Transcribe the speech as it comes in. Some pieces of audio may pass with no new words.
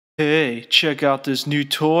Hey, check out this new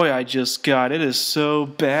toy I just got. It is so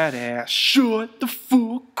badass. Shut the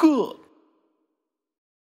fuck up.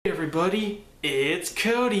 Hey everybody, it's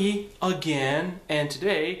Cody again, and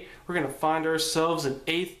today we're gonna find ourselves an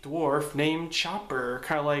 8th dwarf named Chopper,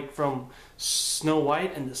 kind of like from Snow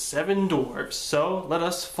White and the 7 Dwarfs. So let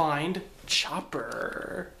us find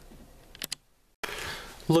Chopper.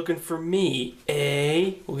 Looking for me,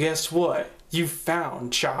 eh? Well, guess what? You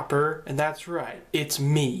found Chopper, and that's right, it's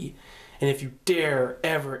me. And if you dare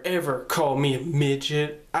ever call me a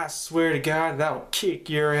midget, I swear to God that I'll kick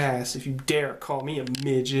your ass if you dare call me a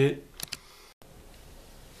midget.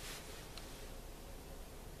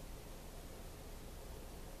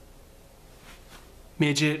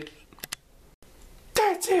 Midget.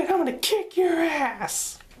 That's it, I'm gonna kick your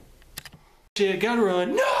ass. Shit, gotta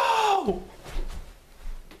run. No!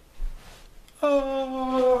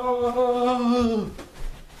 Oh,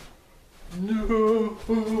 no.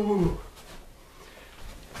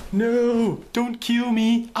 No, don't kill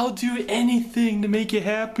me. I'll do anything to make you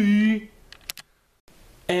happy.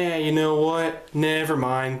 And you know what? Never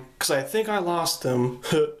mind, because I think I lost them.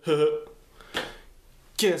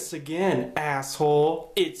 Guess again,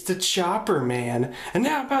 asshole. It's the Chopper Man. And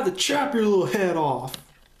now I'm about to chop your little head off.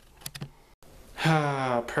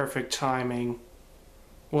 Ah, perfect timing.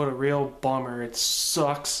 What a real bummer. It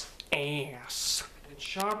sucks ass. And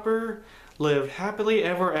Chopper lived happily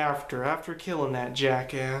ever after killing that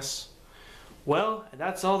jackass. Well, and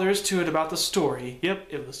that's all there is to it about the story. Yep,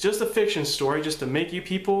 it was just a fiction story just to make you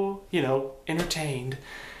people, you know, entertained.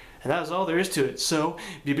 And that was all there is to it. So,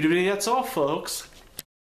 that's all, folks.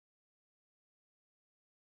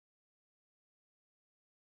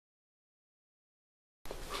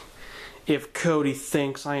 If Cody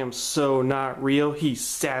thinks I am so not real, he's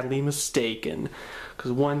sadly mistaken.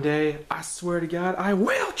 Because one day, I swear to God, I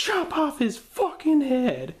will chop off his fucking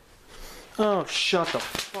head. Oh, shut the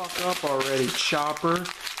fuck up already, Chopper.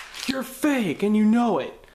 You're fake, and you know it.